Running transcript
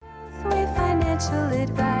Financial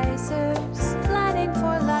Advisors, planning for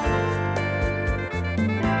life.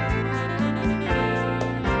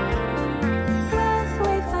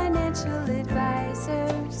 Wealthway Financial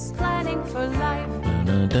Advisors, planning for life.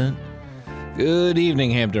 Dun-dun-dun. Good evening,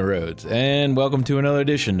 Hampton Roads, and welcome to another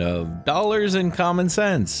edition of Dollars and Common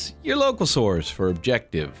Sense, your local source for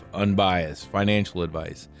objective, unbiased financial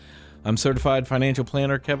advice. I'm certified financial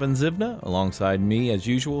planner Kevin Zivna, alongside me, as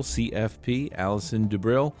usual, CFP Allison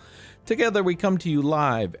Dubrill. Together, we come to you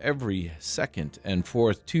live every second and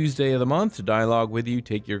fourth Tuesday of the month to dialogue with you,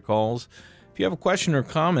 take your calls. If you have a question or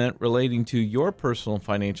comment relating to your personal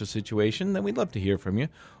financial situation, then we'd love to hear from you.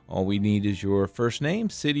 All we need is your first name,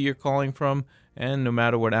 city you're calling from, and no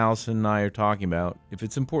matter what Allison and I are talking about, if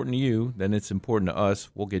it's important to you, then it's important to us.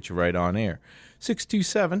 We'll get you right on air.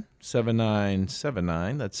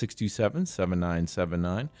 627-7979. That's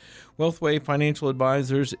 627-7979. Wealthway Financial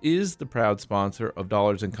Advisors is the proud sponsor of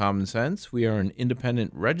Dollars and Common Sense. We are an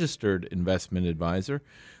independent registered investment advisor,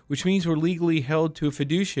 which means we're legally held to a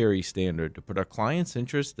fiduciary standard to put our clients'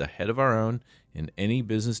 interests ahead of our own in any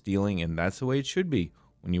business dealing, and that's the way it should be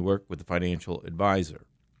when you work with a financial advisor.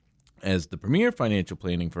 As the premier financial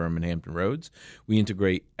planning firm in Hampton Roads, we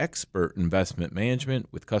integrate expert investment management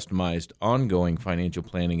with customized ongoing financial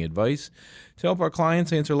planning advice to help our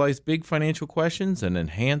clients answer life's big financial questions and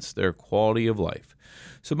enhance their quality of life.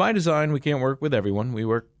 So by design, we can't work with everyone. We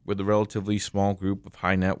work with a relatively small group of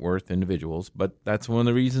high net worth individuals, but that's one of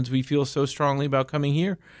the reasons we feel so strongly about coming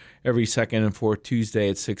here every second and fourth Tuesday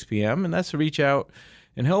at 6 p.m., and that's to reach out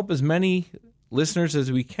and help as many listeners as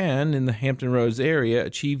we can in the Hampton Roads area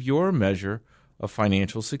achieve your measure of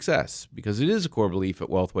financial success, because it is a core belief at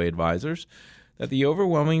Wealthway Advisors that the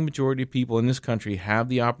overwhelming majority of people in this country have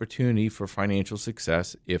the opportunity for financial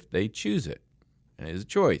success if they choose it. And it is a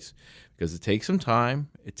choice, because it takes some time,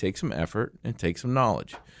 it takes some effort, and it takes some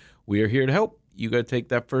knowledge. We are here to help. You got to take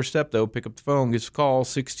that first step, though. Pick up the phone, give us a call,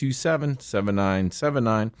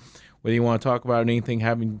 627-7979. Whether you want to talk about anything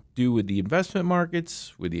having to do with the investment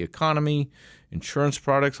markets, with the economy, insurance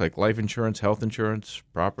products like life insurance, health insurance,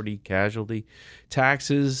 property, casualty,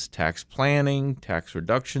 taxes, tax planning, tax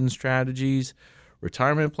reduction strategies,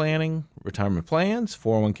 retirement planning, retirement plans,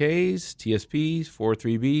 401ks, TSPs,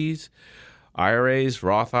 403bs, IRAs,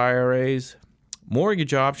 Roth IRAs,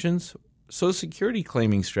 mortgage options, Social Security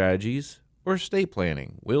claiming strategies, or estate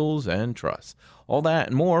planning, wills, and trusts. All that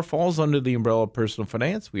and more falls under the umbrella of personal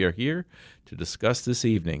finance. We are here to discuss this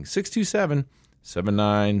evening.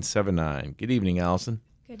 627-7979. Good evening, Allison.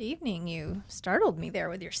 Good evening. You startled me there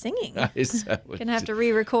with your singing. Gonna have to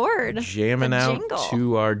re-record. Jamming out jingle.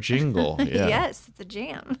 to our jingle. Yeah. Yes, it's a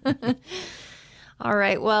jam. All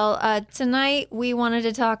right. Well, tonight we wanted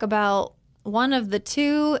to talk about one of the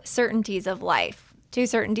two certainties of life. Two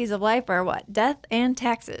certainties of life are what? Death and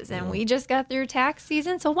taxes. And we just got through tax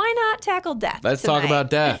season, so why not tackle death Let's tonight? talk about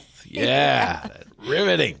death. Yeah.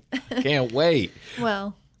 Riveting. Can't wait.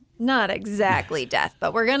 Well, not exactly death,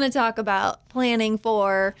 but we're going to talk about planning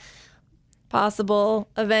for possible,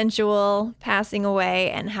 eventual passing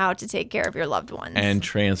away and how to take care of your loved ones. And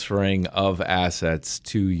transferring of assets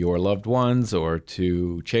to your loved ones or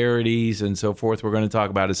to charities and so forth. We're going to talk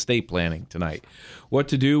about estate planning tonight. What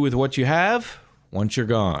to do with what you have once you're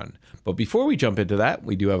gone. But before we jump into that,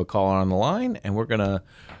 we do have a caller on the line, and we're going to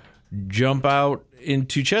jump out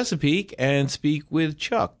into Chesapeake and speak with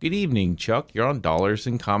Chuck. Good evening, Chuck. You're on Dollars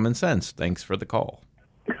and Common Sense. Thanks for the call.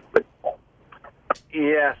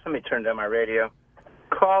 Yes, let me turn down my radio.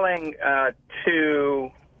 Calling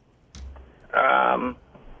to...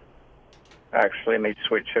 actually, let me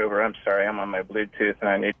switch over. I'm sorry, I'm on my Bluetooth, and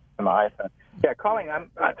I need my iPhone. Yeah, calling...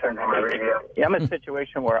 I'm turning down my radio. Yeah, I'm in a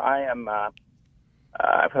situation where I am...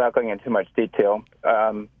 without going into too much detail,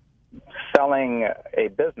 selling a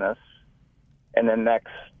business in the next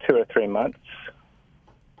 2 or 3 months.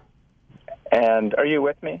 And are you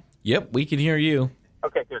with me? Yep, we can hear you.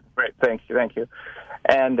 Okay, good. Great. Thank you.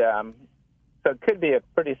 And so it could be a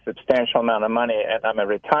pretty substantial amount of money, and I'm at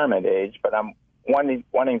retirement age, but I'm wanting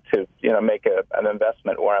to, make an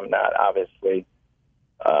investment where I'm not obviously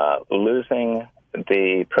losing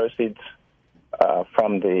the proceeds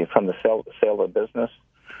from the sale of the business,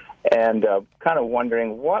 and kind of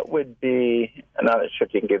wondering what would be, I'm not sure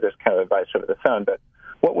if you can give this kind of advice over the phone, but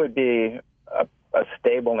what would be a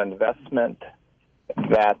stable investment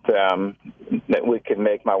that we could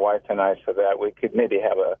make, my wife and I, so that we could maybe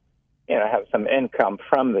have have some income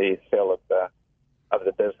from the sale of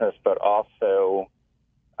the business, but also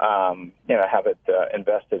have it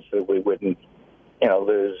invested so that we wouldn't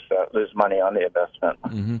lose money on the investment.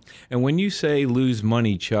 Mm-hmm. And when you say lose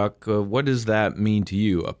money, Chuck, what does that mean to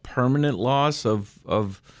you? A permanent loss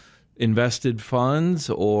of invested funds,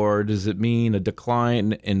 or does it mean a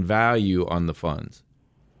decline in value on the funds?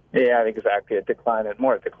 Yeah, exactly. A decline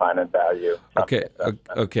in value.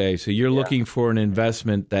 Okay. So you're looking for an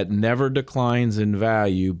investment that never declines in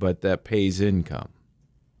value, but that pays income.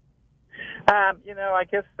 I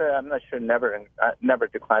guess I'm not sure never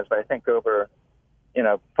declines, but I think over,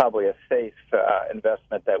 probably a safe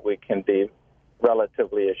investment that we can be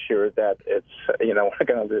relatively assured that it's, we're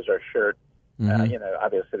going to lose our shirt. Mm-hmm.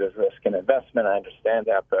 Obviously there's risk in investment. I understand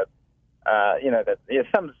that, but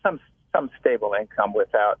some stable income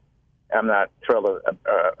without. I'm not thrilled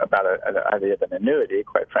about the idea of an annuity,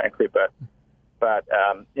 quite frankly, but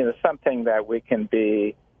something that we can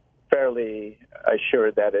be fairly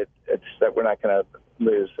assured that it's that we're not going to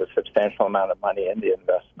lose a substantial amount of money in the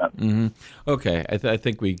investment. Mm-hmm. Okay, I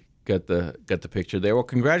think we got the picture there. Well,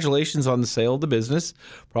 congratulations on the sale of the business.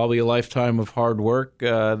 Probably a lifetime of hard work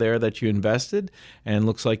there that you invested, and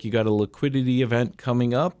looks like you got a liquidity event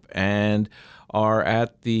coming up and are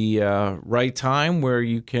at the right time where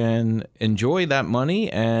you can enjoy that money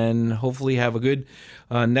and hopefully have a good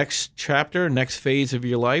next chapter, next phase of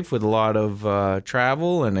your life with a lot of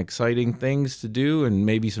travel and exciting things to do and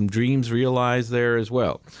maybe some dreams realized there as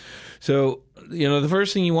well. So, the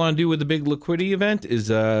first thing you want to do with the big liquidity event is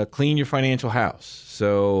clean your financial house.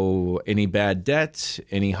 So any bad debts,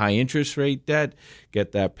 any high interest rate debt,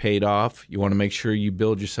 get that paid off. You want to make sure you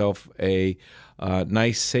build yourself a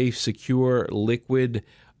nice, safe, secure, liquid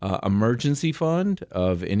emergency fund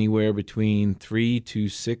of anywhere between 3 to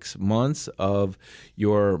 6 months of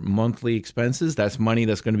your monthly expenses. That's money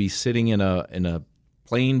that's going to be sitting in a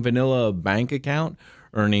plain vanilla bank account,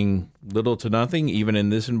 earning little to nothing, even in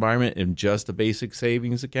this environment, in just a basic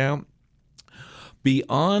savings account.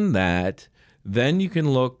 Beyond that, then you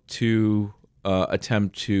can look to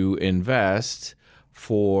attempt to invest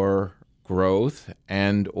for growth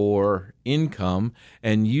and or income,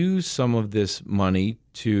 and use some of this money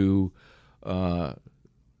to,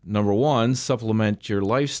 number one, supplement your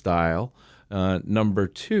lifestyle. Number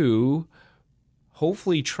two,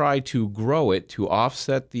 hopefully try to grow it to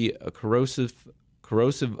offset the corrosive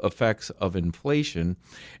effects of inflation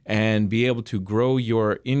and be able to grow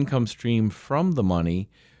your income stream from the money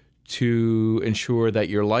to ensure that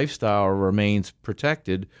your lifestyle remains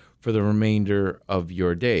protected for the remainder of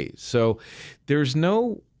your days. So there's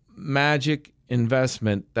no magic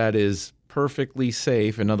investment that is perfectly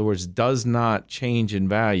safe, in other words, does not change in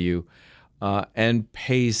value and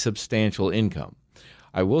pays substantial income.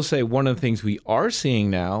 I will say one of the things we are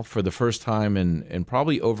seeing now for the first time in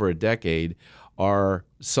probably over a decade are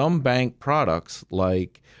some bank products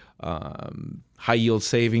like high-yield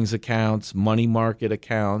savings accounts, money market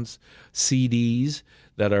accounts, CDs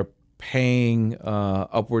that are paying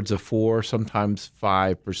upwards of 4%, sometimes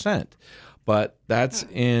 5%. But that's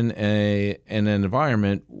in an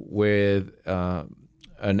environment with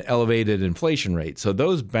an elevated inflation rate. So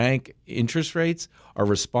those bank interest rates are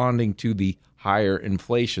responding to the higher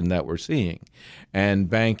inflation that we're seeing. And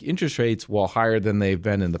bank interest rates, while higher than they've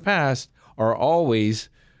been in the past, are always,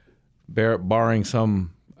 barring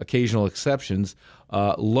some occasional exceptions,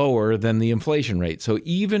 lower than the inflation rate. So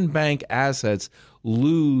even bank assets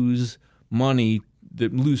lose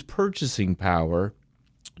purchasing power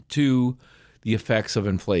to the effects of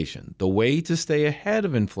inflation. The way to stay ahead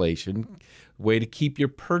of inflation, way to keep your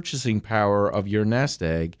purchasing power of your nest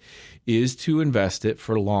egg, is to invest it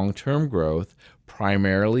for long-term growth,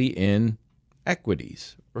 primarily in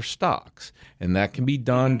equities or stocks. And that can be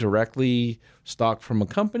done directly, stock from a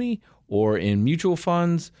company, or in mutual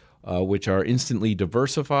funds, which are instantly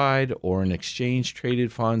diversified, or in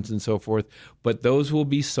exchange-traded funds and so forth. But those will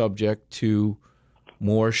be subject to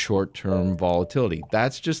more short-term volatility.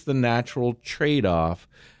 That's just the natural trade-off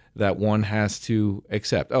that one has to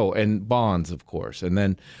accept. Oh, and bonds, of course. And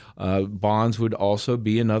then bonds would also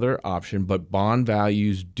be another option, but bond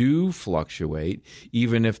values do fluctuate,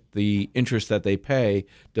 even if the interest that they pay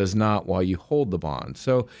does not while you hold the bond.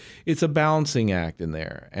 So it's a balancing act in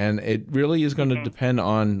there. And it really is going to depend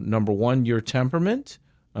on, number one, your temperament,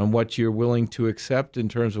 on what you're willing to accept in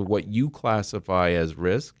terms of what you classify as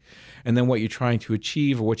risk, and then what you're trying to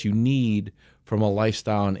achieve or what you need from a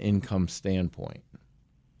lifestyle and income standpoint.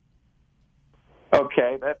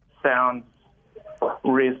 Okay, that sounds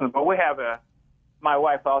reasonable. My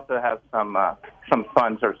wife also has some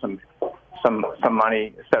funds or some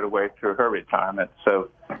money set away through her retirement, so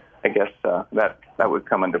I guess that would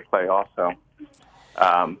come into play also.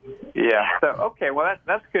 So okay, well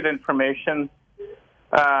that's good information.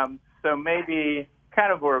 So maybe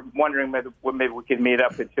we're wondering maybe we could meet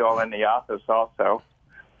up with you all in the office also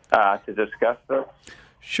to discuss this.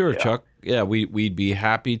 Sure, Chuck. Yeah, we'd be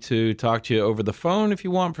happy to talk to you over the phone if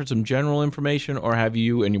you want for some general information, or have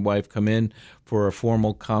you and your wife come in for a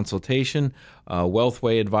formal consultation.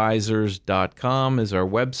 Wealthwayadvisors.com is our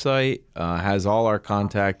website. Has all our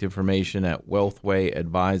contact information at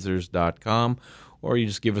wealthwayadvisors.com, or you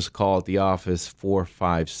just give us a call at the office,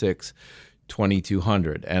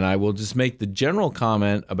 456-2200. And I will just make the general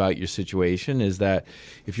comment about your situation is that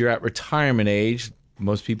if you're at retirement age,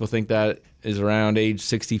 most people think that is around age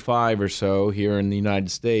 65 or so here in the United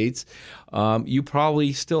States, you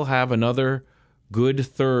probably still have another good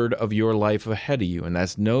third of your life ahead of you. And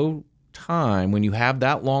that's no time, when you have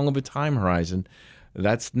that long of a time horizon,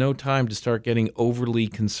 that's no time to start getting overly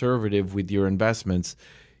conservative with your investments.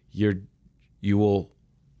 You will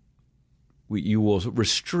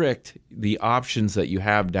restrict the options that you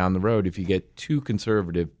have down the road if you get too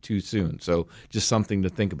conservative too soon. So just something to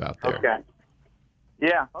think about there. Okay.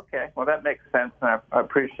 Yeah, okay. Well, that makes sense, and I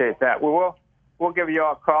appreciate that. Well, we'll give you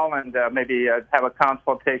all a call and maybe have a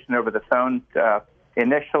consultation over the phone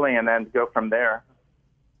initially, and then go from there.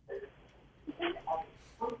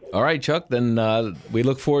 All right, Chuck, then we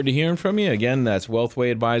look forward to hearing from you. Again, that's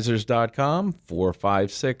wealthwayadvisors.com,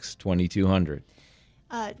 456-2200.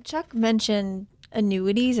 Chuck mentioned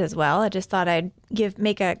annuities as well. I just thought I'd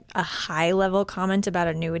make a high-level comment about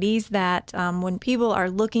annuities that when people are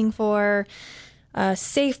looking for a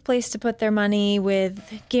safe place to put their money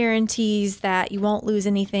with guarantees that you won't lose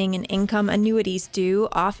anything in income, annuities do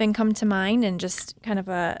often come to mind. And just kind of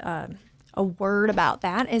a word about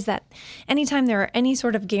that is that anytime there are any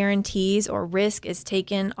sort of guarantees or risk is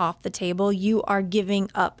taken off the table, you are giving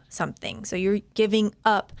up something. So you're giving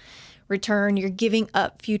up return, you're giving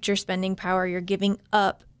up future spending power, you're giving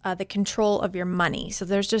up the control of your money. So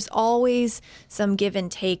there's just always some give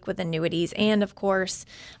and take with annuities, and of course,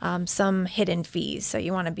 some hidden fees. So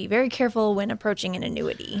you want to be very careful when approaching an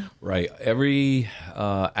annuity. Right. Every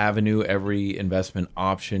avenue, every investment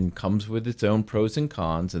option comes with its own pros and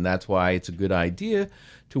cons, and that's why it's a good idea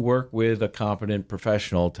to work with a competent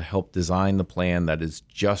professional to help design the plan that is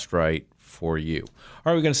just right for you. All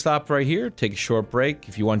right, we're going to stop right here, take a short break.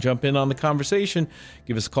 If you want to jump in on the conversation,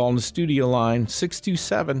 give us a call on the studio line,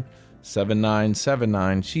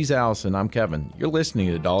 627-7979. She's Allison. I'm Kevin. You're listening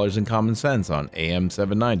to Dollars and Common Sense on AM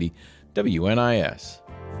 790 WNIS.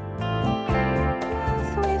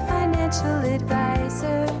 Wealthway Financial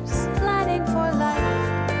Advisors, planning for life.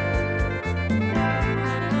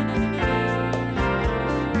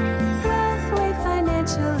 Wealthway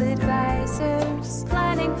Financial Advisors,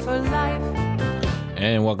 planning for life.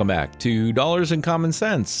 And welcome back to Dollars and Common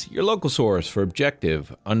Sense, your local source for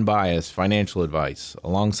objective, unbiased financial advice.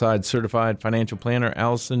 Alongside certified financial planner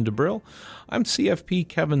Allison DeBrill, I'm CFP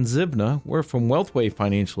Kevin Zivna. We're from Wealthway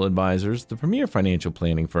Financial Advisors, the premier financial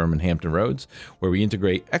planning firm in Hampton Roads, where we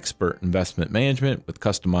integrate expert investment management with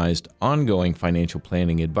customized, ongoing financial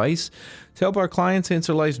planning advice to help our clients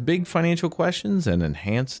answer life's big financial questions and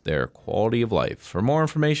enhance their quality of life. For more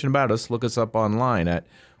information about us, look us up online at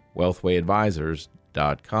wealthwayadvisors.com.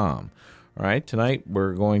 All right, tonight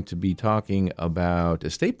we're going to be talking about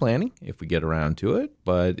estate planning if we get around to it.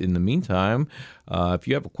 But in the meantime, if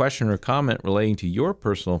you have a question or comment relating to your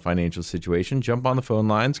personal financial situation, jump on the phone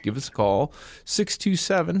lines, give us a call,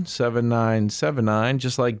 627-7979,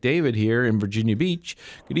 just like David here in Virginia Beach.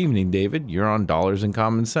 Good evening, David. You're on Dollars and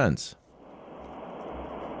Common Sense.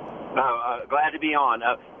 Glad to be on.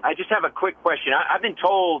 I just have a quick question. I've been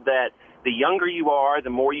told that the younger you are,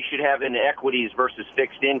 the more you should have in equities versus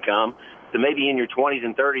fixed income. So maybe in your 20s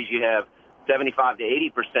and 30s, you have 75 to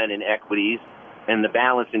 80% in equities, and the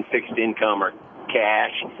balance in fixed income or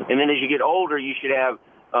cash. And then as you get older, you should have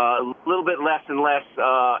a little bit less and less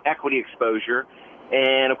equity exposure.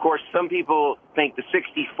 And, of course, some people think the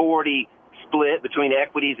 60-40 split between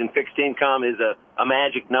equities and fixed income is a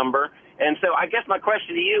magic number. And so I guess my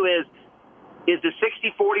question to you is the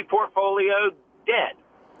 60-40 portfolio dead?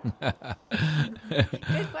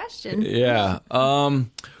 Good question. Yeah.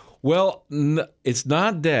 Well, it's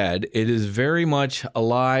not dead. It is very much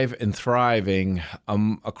alive and thriving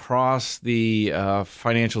across the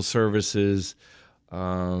financial services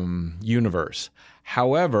universe.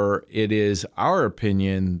 However, it is our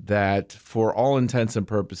opinion that for all intents and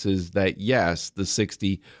purposes that, yes, the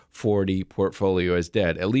 60-40 portfolio is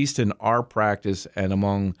dead, at least in our practice and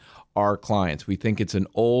among our clients. We think it's an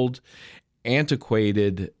old,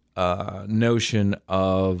 antiquated notion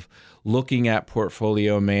of looking at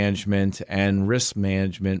portfolio management and risk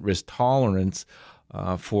management, risk tolerance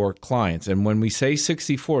for clients. And when we say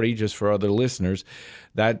 60-40, just for other listeners,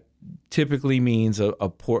 that typically means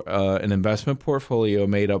an investment portfolio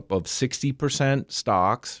made up of 60%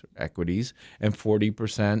 stocks, equities, and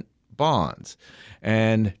 40% bonds.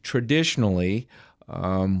 And traditionally,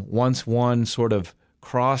 once one sort of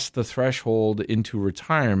crossed the threshold into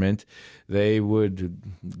retirement, they would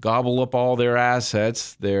gobble up all their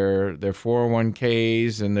assets, their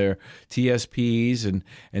 401ks and their TSPs,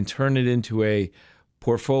 and turn it into a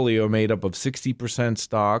portfolio made up of 60%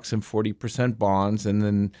 stocks and 40% bonds, and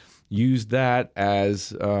then use that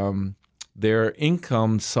as their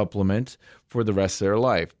income supplement for the rest of their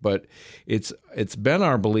life. But it's been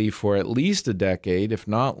our belief for at least a decade, if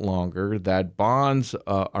not longer, that bonds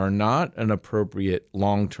are not an appropriate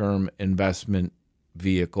long-term investment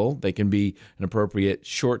vehicle. They can be an appropriate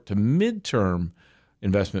short to mid-term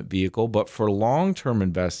investment vehicle, but for long-term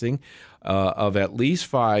investing of at least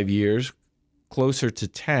 5 years, closer to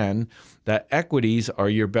 10, that equities are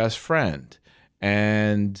your best friend.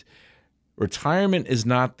 And retirement is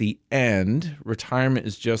not the end. Retirement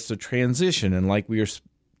is just a transition. And like we were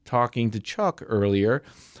talking to Chuck earlier,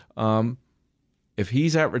 if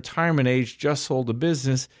he's at retirement age, just sold a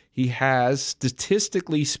business, he has,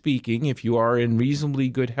 statistically speaking, if you are in reasonably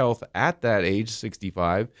good health at that age,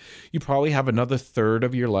 65, you probably have another third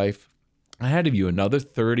of your life ahead of you, another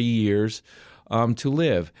 30 years to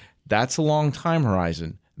live. That's a long time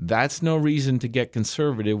horizon. That's no reason to get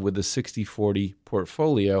conservative with a 60-40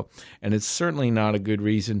 portfolio, and it's certainly not a good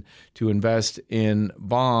reason to invest in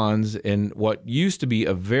bonds in what used to be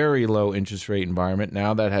a very low interest rate environment.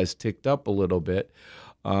 Now that has ticked up a little bit,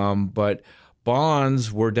 but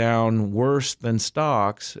bonds were down worse than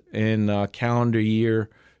stocks in calendar year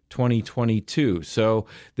 2022. So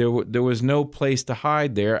there was no place to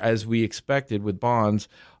hide there, as we expected with bonds.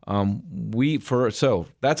 So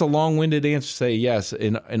that's a long-winded answer to say yes.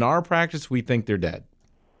 In our practice, we think they're dead.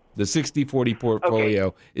 The 60-40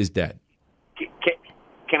 portfolio is dead.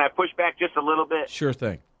 Can I push back just a little bit? Sure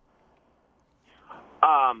thing.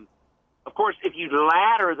 Of course, if you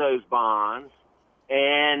ladder those bonds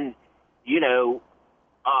and,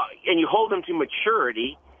 and you hold them to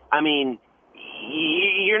maturity, I mean,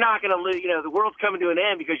 you're not going to lose. The world's coming to an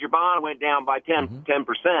end because your bond went down by 10%.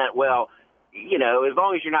 Well, as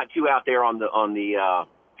long as you're not too out there on the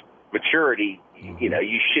maturity,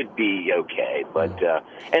 you should be okay. But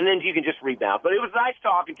and then you can just rebound. But it was nice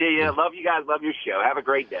talking to you. Love you guys. Love your show. Have a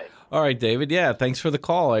great day. All right, David. Yeah, thanks for the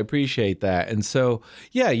call. I appreciate that. And so,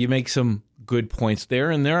 yeah, you make some good points there.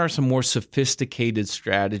 And there are some more sophisticated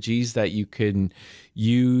strategies that you can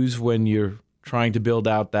use when you're trying to build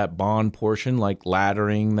out that bond portion, like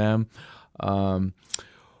laddering them.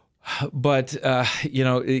 But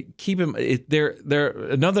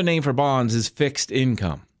another name for bonds is fixed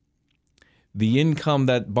income. The income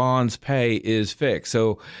that bonds pay is fixed.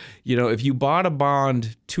 So, if you bought a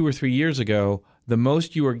bond 2 or 3 years ago, the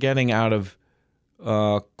most you were getting out of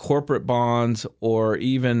corporate bonds or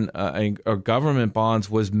even or government bonds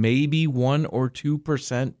was maybe 1 or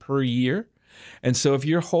 2% per year. And so if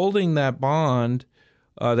you're holding that bond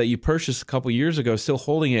that you purchased a couple years ago, still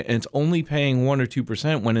holding it, and it's only paying 1 or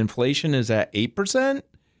 2% when inflation is at 8%,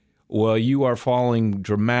 well, you are falling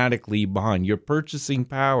dramatically behind. Your purchasing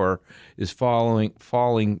power is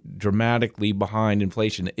falling dramatically behind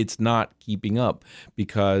inflation. It's not keeping up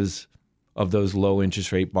because of those low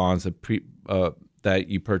interest rate bonds that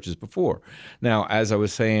you purchased before. Now, as I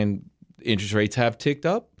was saying, interest rates have ticked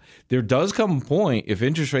up. There does come a point, if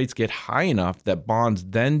interest rates get high enough, that bonds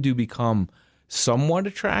then do become somewhat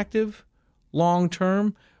attractive long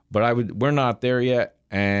term, but we're not there yet,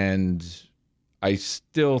 and I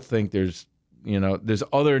still think there's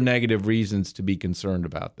other negative reasons to be concerned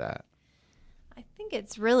about that. I think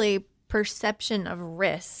it's really perception of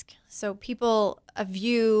risk. So people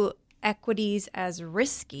view equities as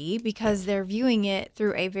risky because they're viewing it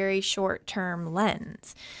through a very short-term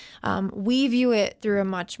lens. We view it through a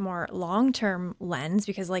much more long-term lens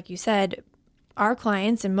because, like you said, our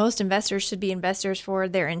clients and most investors should be investors for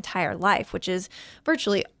their entire life, which is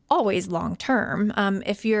virtually always long-term.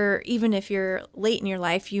 If you're late in your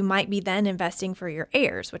life, you might be then investing for your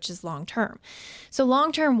heirs, which is long-term. So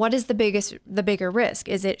long-term, what is the bigger risk?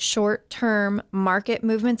 Is it short-term market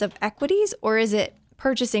movements of equities, or is it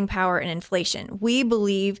purchasing power and inflation? We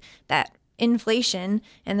believe that inflation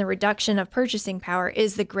and the reduction of purchasing power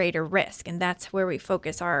is the greater risk, and that's where we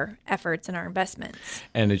focus our efforts and our investments.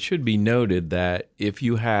 And it should be noted that if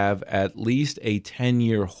you have at least a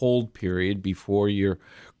 10-year hold period before you're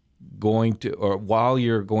going to, or while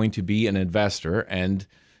you're going to be an investor, and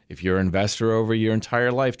if you're an investor over your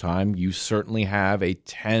entire lifetime, you certainly have a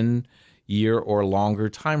 10-year or longer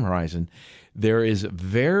time horizon, there is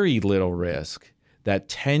very little risk that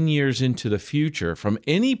 10 years into the future, from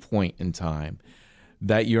any point in time,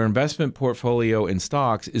 that your investment portfolio in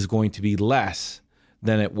stocks is going to be less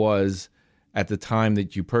than it was at the time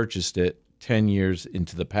that you purchased it 10 years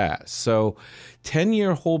into the past. So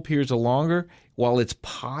 10-year hold periods are longer. While it's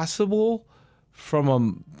possible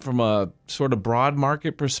from a sort of broad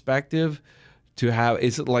market perspective to have,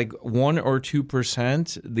 it's like 1 or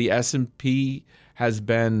 2%, the S&P has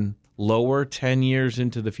been lower 10 years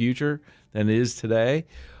into the future than it is today.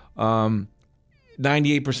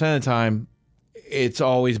 98% of the time, it's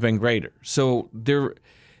always been greater. So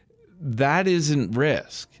that isn't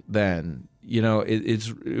risk then.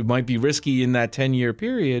 It might be risky in that 10-year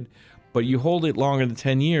period, but you hold it longer than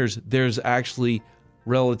 10 years, there's actually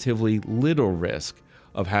relatively little risk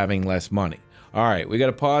of having less money. All right, we got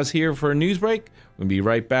to pause here for a news break. We'll be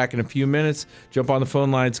right back in a few minutes. Jump on the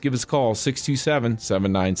phone lines, give us a call,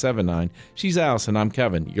 627-7979. She's Allison, I'm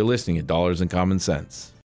Kevin. You're listening at Dollars and Common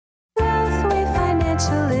Sense. Wealthway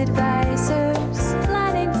Financial Advisors,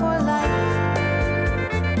 planning for life.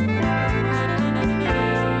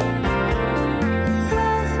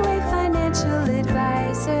 Wealthway Financial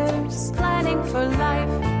Advisors, planning for life.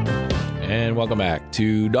 And welcome back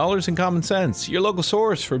to Dollars and Common Sense, your local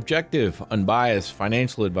source for objective, unbiased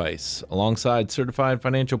financial advice. Alongside certified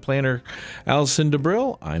financial planner Allison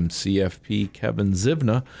DeBrill, I'm CFP Kevin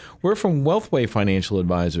Zivna. We're from Wealthway Financial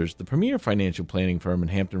Advisors, the premier financial planning firm in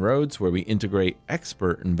Hampton Roads, where we integrate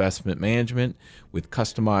expert investment management with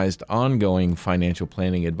customized ongoing financial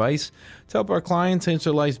planning advice to help our clients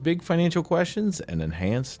answer life's big financial questions and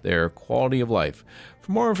enhance their quality of life.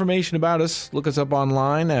 For more information about us, look us up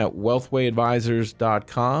online at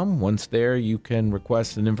wealthwayadvisors.com. Once there, you can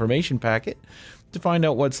request an information packet to find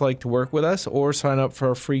out what it's like to work with us, or sign up for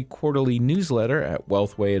a free quarterly newsletter at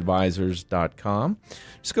wealthwayadvisors.com.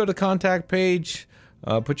 Just go to the contact page,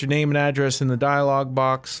 put your name and address in the dialog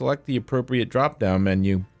box, select the appropriate drop-down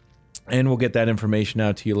menu, and we'll get that information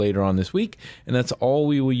out to you later on this week. And that's all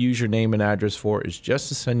we will use your name and address for, is just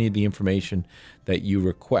to send you the information that you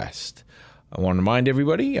request. I want to remind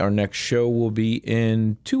everybody, our next show will be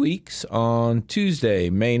in 2 weeks on Tuesday,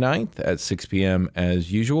 May 9th at 6 p.m.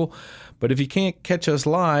 as usual. But if you can't catch us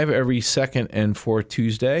live every second and fourth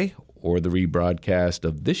Tuesday, or the rebroadcast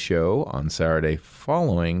of this show on Saturday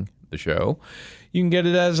following the show, you can get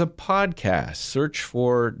it as a podcast. Search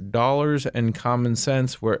for Dollars and Common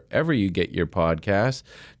Sense wherever you get your podcasts.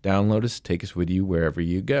 Download us, take us with you wherever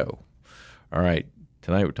you go. All right,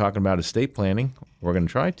 tonight we're talking about estate planning. We're going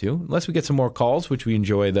to try to, unless we get some more calls, which we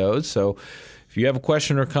enjoy those. So if you have a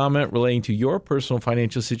question or comment relating to your personal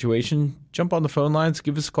financial situation, jump on the phone lines,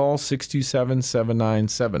 give us a call,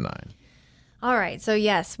 627-7979. All right. So,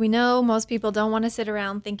 yes, we know most people don't want to sit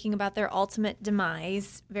around thinking about their ultimate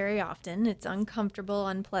demise very often. It's uncomfortable,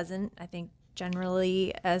 unpleasant. I think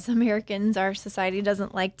generally as Americans, our society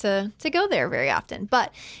doesn't like to go there very often.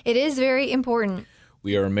 But it is very important.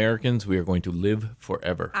 We are Americans. We are going to live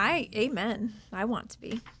forever. Amen. I want to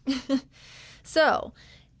be. So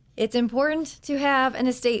it's important to have an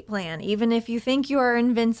estate plan. Even if you think you are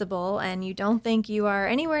invincible and you don't think you are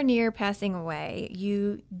anywhere near passing away,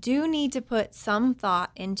 you do need to put some thought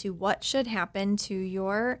into what should happen to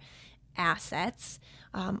your assets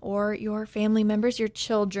or your family members, your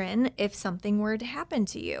children, if something were to happen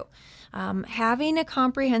to you. Having a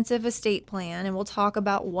comprehensive estate plan, and we'll talk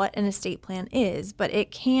about what an estate plan is, but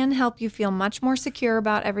it can help you feel much more secure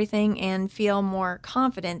about everything and feel more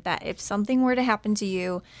confident that if something were to happen to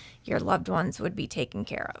you, your loved ones would be taken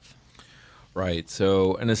care of. Right.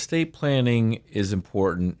 So an estate planning is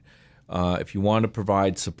important if you want to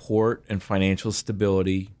provide support and financial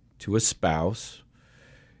stability to a spouse,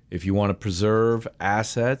 if you want to preserve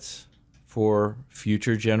assets for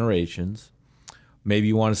future generations. Maybe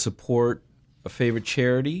you want to support a favorite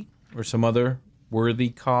charity or some other worthy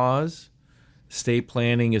cause. Estate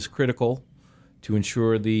planning is critical to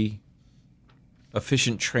ensure the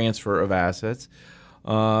efficient transfer of assets.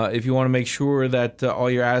 If you want to make sure that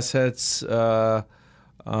all your assets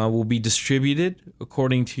will be distributed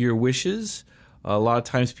according to your wishes. A lot of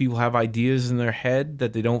times people have ideas in their head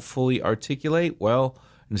that they don't fully articulate. Well,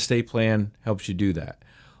 an estate plan helps you do that.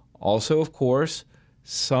 Also, of course,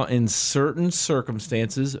 so in certain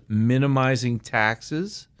circumstances, minimizing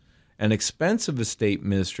taxes and expensive estate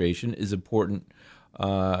administration is important.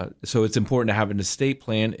 So it's important to have an estate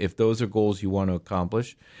plan if those are goals you want to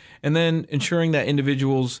accomplish. And then ensuring that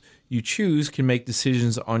individuals you choose can make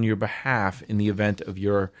decisions on your behalf in the event of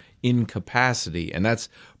your incapacity. And that's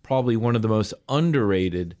probably one of the most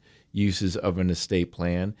underrated uses of an estate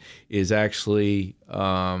plan, is actually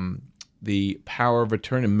the power of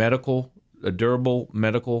attorney, a durable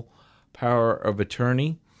medical power of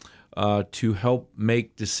attorney to help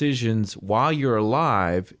make decisions while you're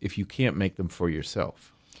alive if you can't make them for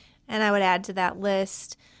yourself. And I would add to that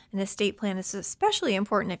list, an estate plan is especially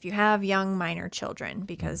important if you have young minor children,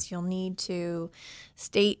 because you'll need to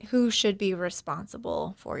state who should be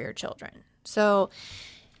responsible for your children. So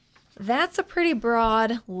that's a pretty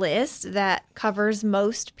broad list that covers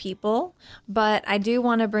most people, but I do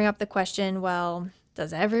want to bring up the question, well,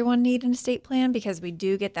 does everyone need an estate plan? Because we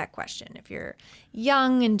do get that question. If you're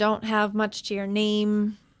young and don't have much to your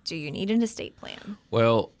name, do you need an estate plan?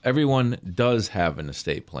 Well, everyone does have an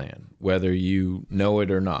estate plan, whether you know it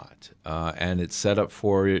or not, and it's set up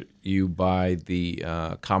for you by the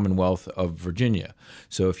Commonwealth of Virginia.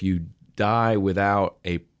 So if you die without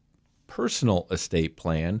a personal estate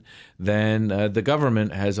plan, then the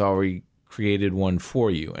government has already created one for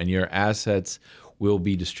you, and your assets will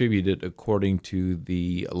be distributed according to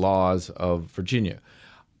the laws of Virginia.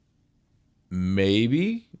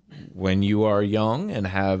 Maybe when you are young and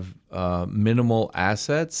have minimal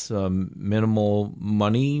assets, minimal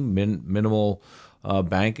money, minimal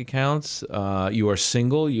bank accounts, you are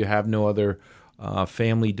single, you have no other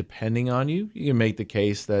family depending on you, you can make the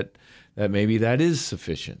case that maybe that is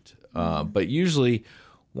sufficient. But usually,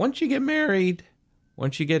 once you get married,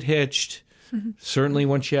 once you get hitched, certainly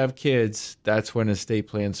once you have kids, that's when estate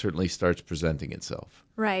plan certainly starts presenting itself.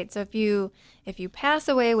 Right. So if you pass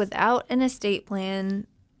away without an estate plan,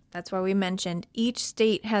 that's why we mentioned each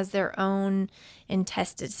state has their own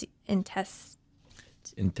intestate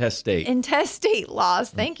laws.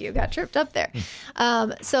 Thank you. Got tripped up there.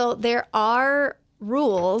 So there are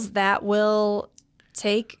rules that will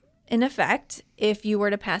take in effect if you were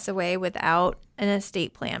to pass away without an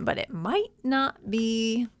estate plan, but it might not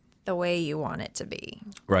be the way you want it to be.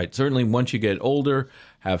 Right. Certainly once you get older,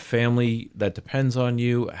 have family that depends on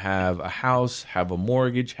you, have a house, have a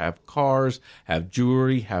mortgage, have cars, have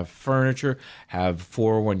jewelry, have furniture, have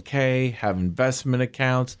 401k, have investment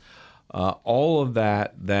accounts, all of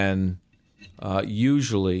that, then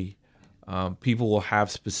usually people will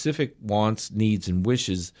have specific wants, needs, and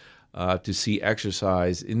wishes to see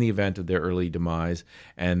exercise in the event of their early demise,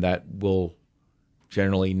 and that will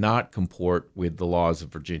generally not comport with the laws of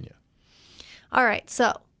Virginia. All right,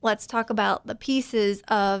 so let's talk about the pieces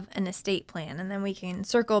of an estate plan, and then we can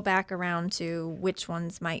circle back around to which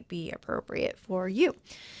ones might be appropriate for you.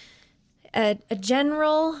 A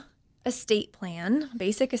general estate plan,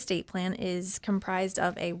 basic estate plan, is comprised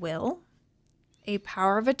of a will, a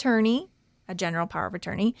power of attorney, a general power of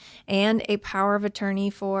attorney, and a power of attorney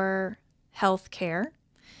for health care,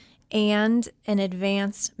 and an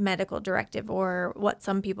advanced medical directive, or what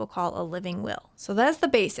some people call a living will. So that's the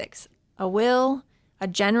basics: a will, a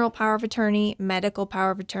general power of attorney, medical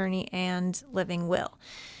power of attorney, and living will.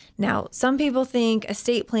 Now, some people think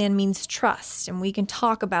estate plan means trust, and we can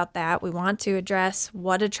talk about that. We want to address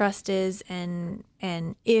what a trust is and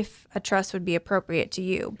if a trust would be appropriate to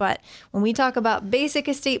you. But when we talk about basic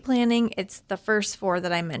estate planning, it's the first four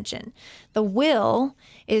that I mentioned. The will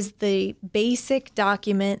is the basic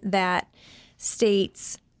document that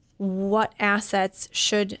states what assets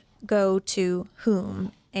should go to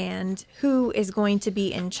whom and who is going to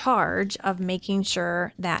be in charge of making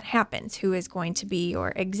sure that happens, who is going to be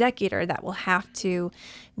your executor that will have to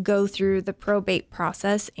go through the probate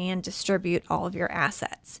process and distribute all of your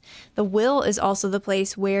assets. The will is also the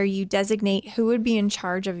place where you designate who would be in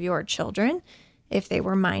charge of your children if they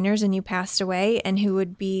were minors and you passed away, and who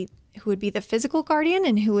would be the physical guardian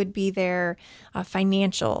and who would be their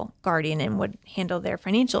financial guardian and would handle their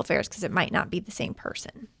financial affairs, because it might not be the same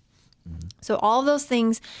person. So all of those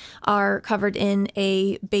things are covered in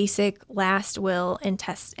a basic last will and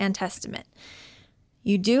testament.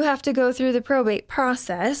 You do have to go through the probate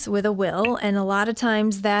process with a will, and a lot of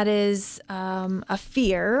times that is a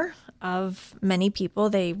fear of many people.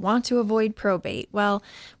 They want to avoid probate. Well,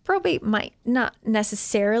 probate might not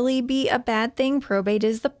necessarily be a bad thing. Probate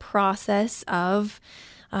is the process of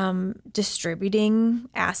distributing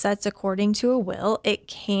assets according to a will. It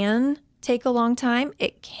can take a long time.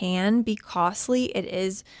 It can be costly. It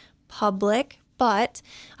is public, but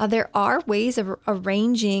there are ways of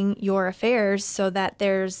arranging your affairs so that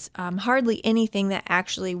there's hardly anything that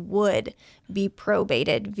actually would be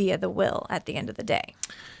probated via the will at the end of the day.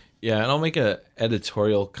 Yeah, and I'll make an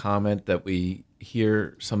editorial comment that we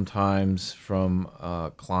hear sometimes from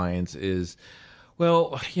clients is,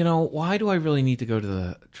 well, why do I really need to go to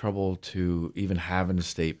the trouble to even have an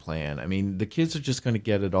estate plan? I mean, the kids are just going to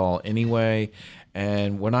get it all anyway,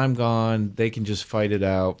 and when I'm gone, they can just fight it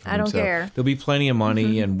out for I don't themselves. care. There'll be plenty of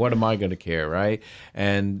money, and what am I going to care, right?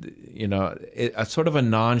 And, a sort of a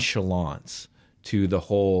nonchalance to the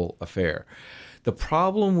whole affair. The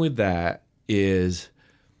problem with that is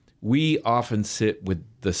we often sit with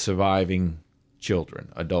the surviving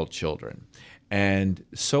children, adult children. And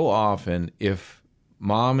so often, if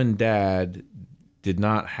mom and dad did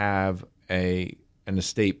not have an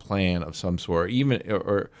estate plan of some sort, even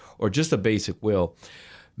or just a basic will,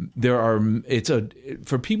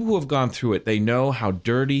 for people who have gone through it, they know how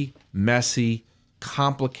dirty, messy,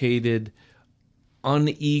 complicated,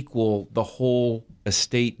 unequal the whole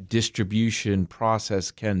estate distribution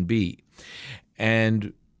process can be.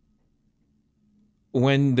 And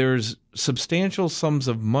when there's substantial sums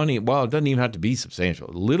of money, well, it doesn't even have to be substantial.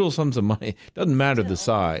 Little sums of money, doesn't matter the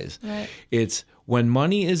size. Right. It's when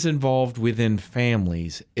money is involved within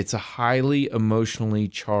families, it's a highly emotionally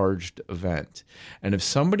charged event. And if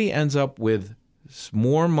somebody ends up with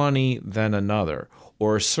more money than another,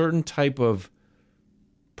 or a certain type of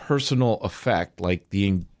personal effect, like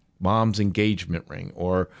the mom's engagement ring,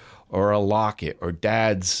 or a locket, or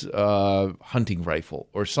dad's hunting rifle,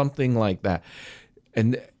 or something like that,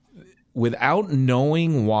 and without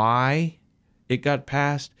knowing why it got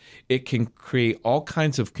passed, it can create all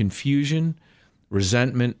kinds of confusion,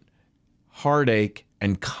 resentment, heartache,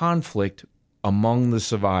 and conflict among the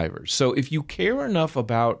survivors. So if you care enough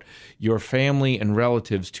about your family and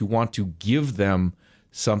relatives to want to give them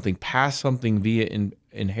something, pass something via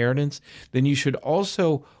inheritance, then you should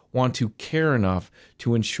also want to care enough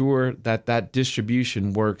to ensure that that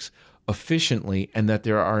distribution works efficiently and that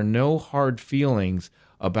there are no hard feelings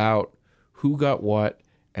about who got what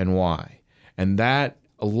and why. And that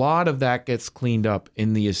a lot of that gets cleaned up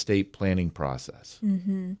in the estate planning process.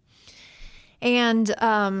 Mm-hmm. And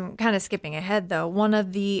kind of skipping ahead, though, one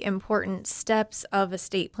of the important steps of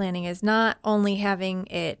estate planning is not only having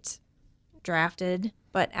it drafted,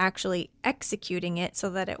 but actually executing it so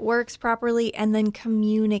that it works properly and then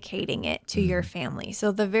communicating it to your family.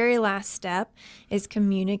 So the very last step is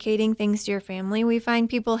communicating things to your family. We find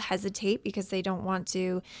people hesitate because they don't want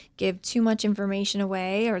to give too much information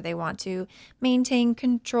away, or they want to maintain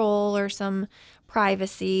control or some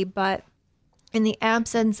privacy. But in the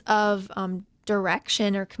absence of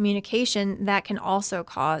direction or communication, that can also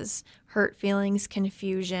cause hurt feelings,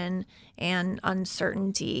 confusion, and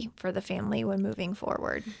uncertainty for the family when moving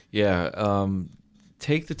forward. Yeah,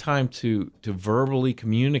 take the time to verbally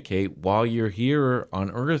communicate while you're here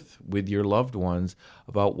on Earth with your loved ones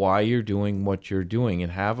about why you're doing what you're doing,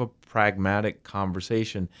 and have a pragmatic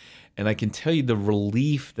conversation. And I can tell you the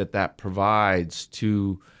relief that provides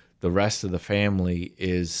to the rest of the family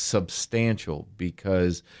is substantial,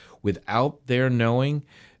 because without their knowing,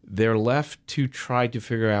 they're left to try to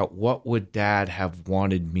figure out, what would dad have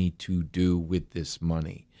wanted me to do with this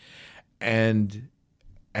money? And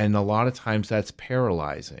a lot of times that's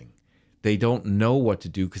paralyzing. They don't know what to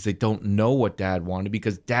do because they don't know what dad wanted,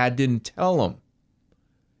 because dad didn't tell them.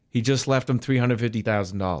 He just left them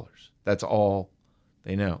 $350,000. That's all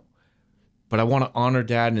they know. But I want to honor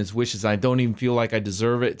dad and his wishes. I don't even feel like I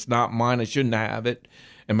deserve it. It's not mine. I shouldn't have it.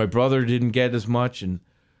 And my brother didn't get as much. And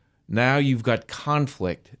now you've got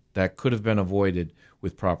conflict that could have been avoided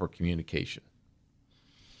with proper communication.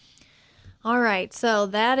 All right, so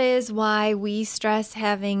that is why we stress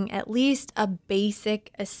having at least a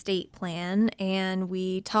basic estate plan. And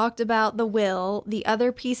we talked about the will. The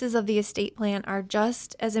other pieces of the estate plan are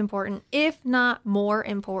just as important, if not more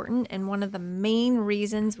important. And one of the main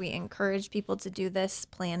reasons we encourage people to do this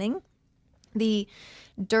planning, the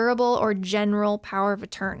durable or general power of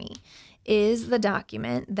attorney, is the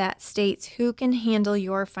document that states who can handle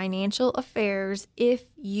your financial affairs if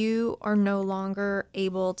you are no longer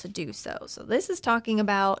able to do so. So this is talking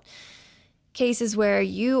about cases where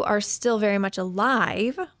you are still very much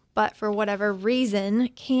alive, but for whatever reason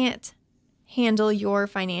can't handle your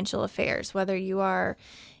financial affairs, whether you are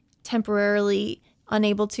temporarily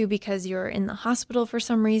unable to because you're in the hospital for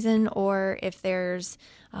some reason, or if there's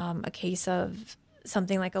a case of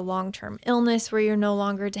something like a long-term illness where you're no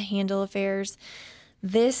longer to handle affairs.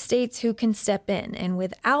 This states who can step in. And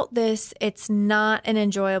without this, it's not an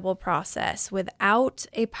enjoyable process. Without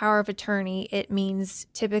a power of attorney, it means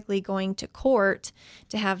typically going to court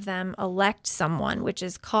to have them elect someone, which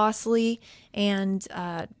is costly and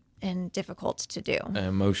difficult to do.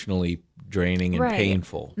 Emotionally draining and Right.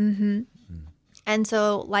 painful. Mm-hmm. And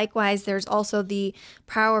so likewise, there's also the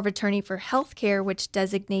power of attorney for healthcare, which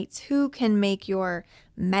designates who can make your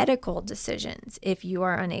medical decisions if you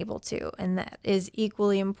are unable to. And that is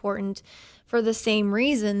equally important for the same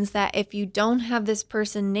reasons that if you don't have this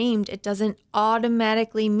person named, it doesn't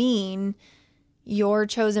automatically mean your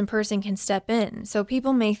chosen person can step in. So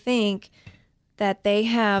people may think that they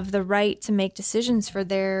have the right to make decisions for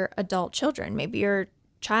their adult children. Maybe your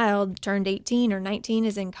child turned 18 or 19,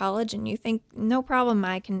 is in college, and you think, no problem,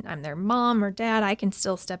 I'm their mom or dad, I can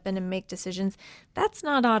still step in and make decisions. That's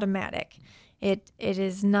not automatic. It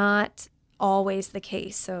is not always the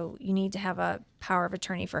case. So you need to have a power of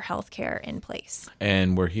attorney for healthcare in place.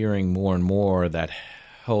 And we're hearing more and more that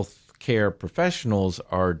healthcare professionals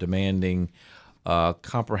are demanding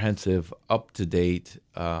comprehensive, up-to-date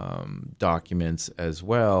documents as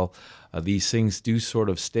well. These things do sort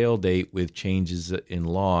of stale date with changes in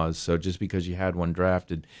laws. So just because you had one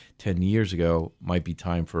drafted 10 years ago might be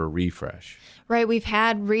time for a refresh. Right. We've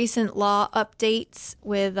had recent law updates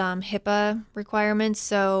with HIPAA requirements.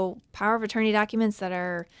 So power of attorney documents that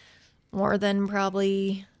are more than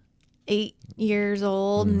probably 8 years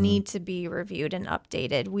old need to be reviewed and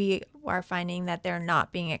updated. We are finding that they're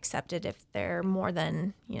not being accepted if they're more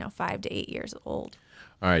than 5 to 8 years old.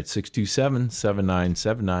 All right,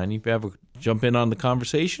 627-7979. If you have jump in on the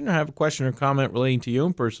conversation or have a question or comment relating to your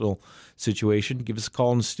own personal situation, give us a call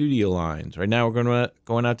on the studio lines. Right now we're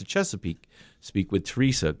going out to Chesapeake, speak with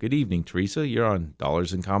Teresa. Good evening, Teresa. You're on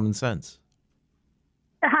Dollars and Common Sense.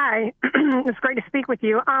 Hi. It's great to speak with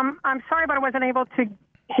you. I'm sorry, but I wasn't able to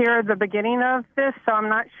hear the beginning of this, so I'm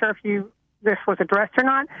not sure if this was addressed or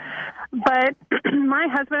not. But my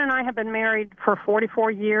husband and I have been married for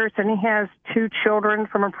 44 years, and he has 2 children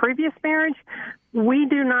from a previous marriage. We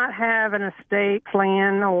do not have an estate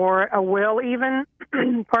plan or a will even,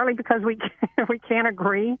 partly because we can't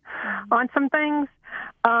agree on some things.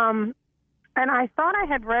 And I thought I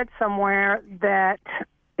had read somewhere that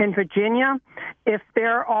in Virginia, if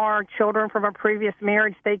there are children from a previous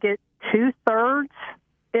marriage, they get 2/3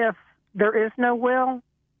 if there is no will.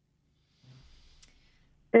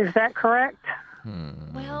 Is that correct?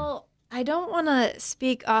 Well, I don't want to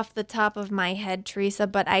speak off the top of my head, Teresa,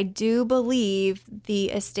 but I do believe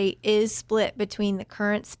the estate is split between the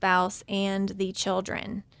current spouse and the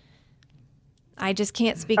children. I just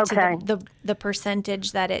can't speak to the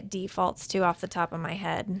percentage that it defaults to off the top of my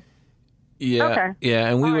head. Yeah,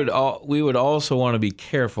 and we would also want to be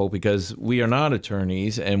careful because we are not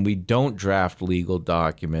attorneys and we don't draft legal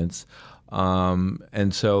documents.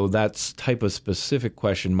 And so that type of specific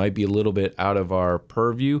question might be a little bit out of our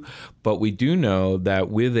purview, but we do know that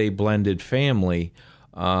with a blended family,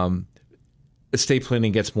 estate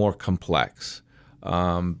planning gets more complex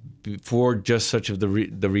for just such of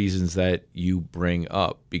the reasons that you bring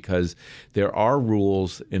up, because there are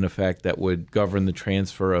rules in effect that would govern the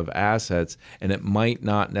transfer of assets, and it might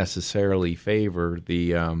not necessarily favor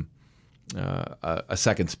the a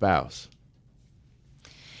second spouse.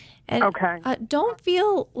 And don't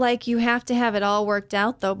feel like you have to have it all worked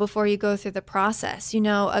out, though, before you go through the process.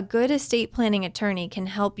 A good estate planning attorney can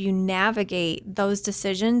help you navigate those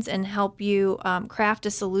decisions and help you craft a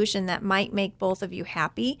solution that might make both of you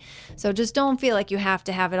happy. So just don't feel like you have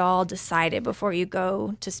to have it all decided before you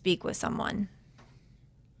go to speak with someone.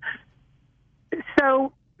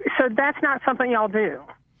 So that's not something y'all do?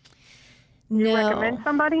 No. You recommend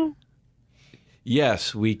somebody?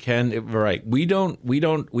 Yes, we can. Right. We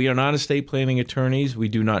are not estate planning attorneys. We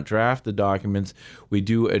do not draft the documents. We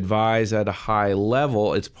do advise at a high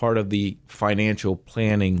level. It's part of the financial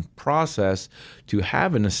planning process to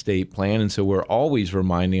have an estate plan. And so we're always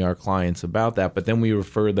reminding our clients about that. But then we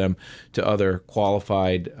refer them to other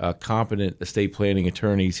qualified, competent estate planning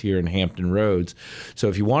attorneys here in Hampton Roads. So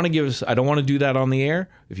if you want to give us, I don't want to do that on the air.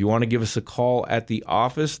 If you want to give us a call at the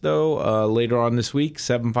office, though, later on this week,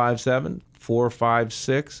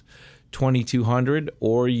 757-456-2200,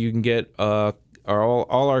 or you can get all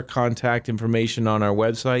our contact information on our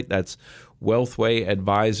website. That's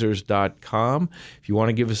wealthwayadvisors.com. If you want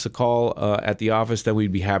to give us a call at the office, then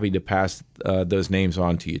we'd be happy to pass those names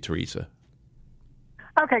on to you, Teresa.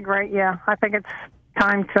 Okay, great. Yeah, I think it's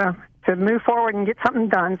time to move forward and get something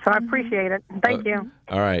done. So I appreciate it. Thank you.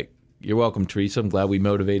 All right. You're welcome, Teresa. I'm glad we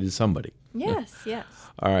motivated somebody. Yes.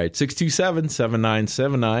 All right,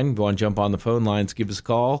 627-7979. If you want to jump on the phone lines, give us a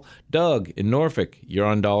call. Doug in Norfolk, you're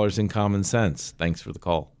on Dollars and Common Sense. Thanks for the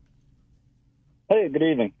call. Hey, good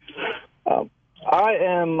evening. I've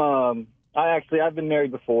been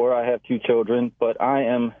married before. I have 2 children, but I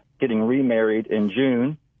am getting remarried in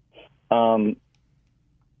June. Her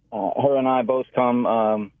and I both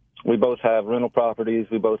we both have rental properties.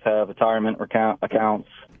 We both have retirement accounts.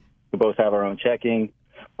 We both have our own checking.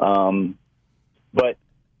 But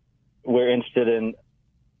we're interested in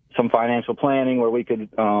some financial planning where we could,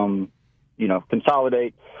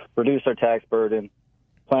 consolidate, reduce our tax burden,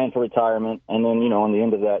 plan for retirement, and then, on the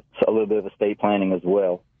end of that, a little bit of estate planning as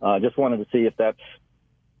well. Just wanted to see if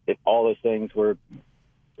all those things were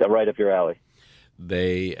right up your alley.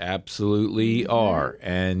 They absolutely are.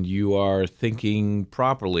 And you are thinking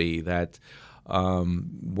properly that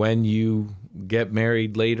when you get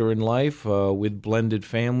married later in life with blended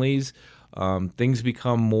families, things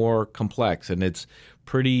become more complex. And it's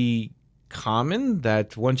pretty common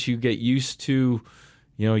that once you get used to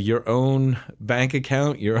your own bank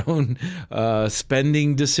account, your own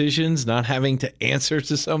spending decisions, not having to answer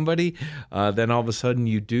to somebody, then all of a sudden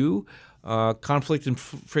you do. Conflict and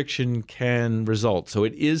friction can result. So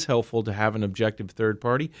it is helpful to have an objective third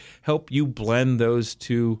party help you blend those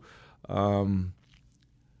two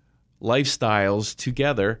lifestyles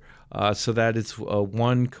together so that it's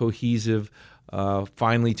one cohesive,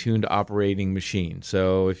 finely tuned operating machine.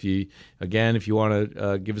 So if you want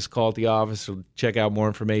to give us a call at the office or check out more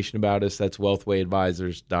information about us, that's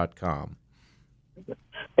wealthwayadvisors.com.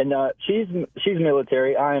 And she's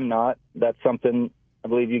military. I am not. That's something I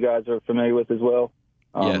believe you guys are familiar with as well.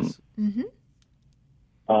 Yes. Mm-hmm.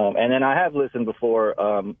 And then I have listened before.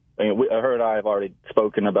 Her and I have already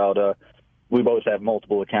spoken about. We both have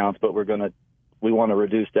multiple accounts, but we want to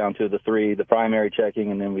reduce down to the 3, the primary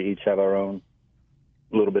checking, and then we each have our own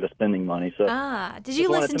little bit of spending money. So, did you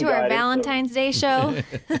listen to our Valentine's Day show?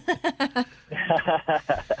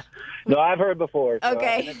 No, I've heard before. So,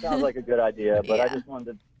 okay. And it sounds like a good idea, but Yeah. I just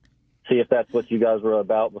wanted to see if that's what you guys were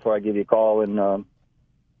about before I give you a call and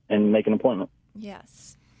make an appointment.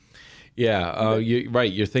 Yes. Yeah, you're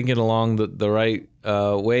right. You're thinking along the right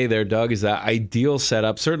way there, Doug, is that ideal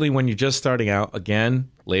setup. Certainly when you're just starting out, again,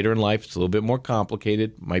 later in life, it's a little bit more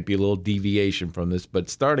complicated. Might be a little deviation from this. But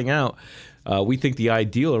starting out, we think the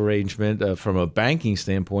ideal arrangement from a banking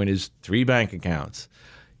standpoint is 3 bank accounts.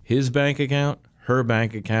 His bank account, her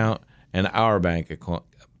bank account, and our bank account.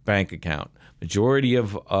 Majority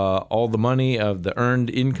of all the money of the earned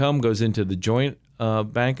income goes into the joint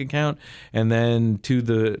bank account, and then to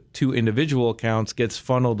the 2 individual accounts gets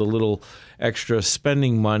funneled a little extra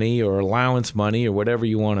spending money or allowance money or whatever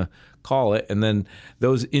you want to call it. And then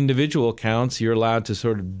those individual accounts, you're allowed to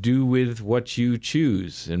sort of do with what you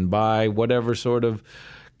choose and buy whatever sort of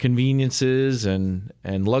conveniences and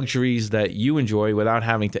luxuries that you enjoy without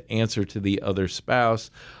having to answer to the other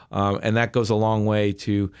spouse. And that goes a long way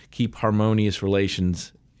to keep harmonious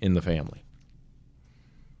relations in the family.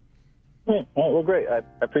 Yeah, well, great. I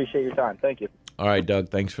appreciate your time. Thank you. All right, Doug,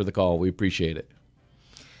 thanks for the call. We appreciate it.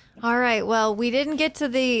 All right. Well, we didn't get to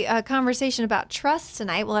the conversation about trust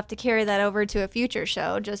tonight. We'll have to carry that over to a future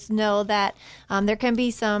show. Just know that there can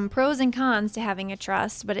be some pros and cons to having a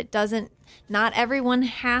trust, but not everyone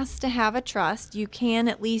has to have a trust. You can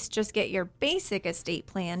at least just get your basic estate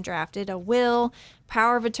plan drafted, a will,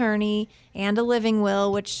 power of attorney, and a living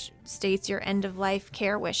will, which states your end-of-life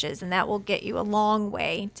care wishes, and that will get you a long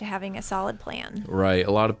way to having a solid plan. Right.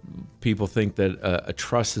 A lot of people think that a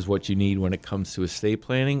trust is what you need when it comes to estate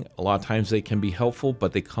planning. A lot of times they can be helpful,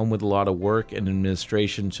 but they come with a lot of work and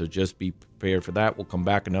administration, so just be prepared for that. We'll come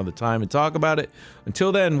back another time and talk about it.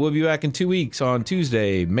 Until then, we'll be back in 2 weeks on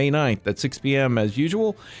Tuesday, May 9th at 6 p.m. as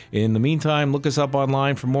usual. In the meantime, look us up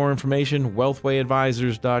online for more information,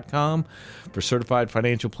 wealthwayadvisors.com. For certified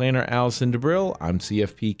financial planner Allison DeBrill, I'm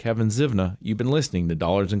CFP Kevin Zivna. You've been listening to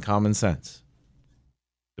Dollars and Common Sense.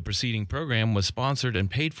 The preceding program was sponsored and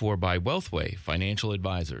paid for by Wealthway Financial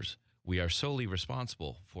Advisors. We are solely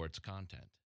responsible for its content.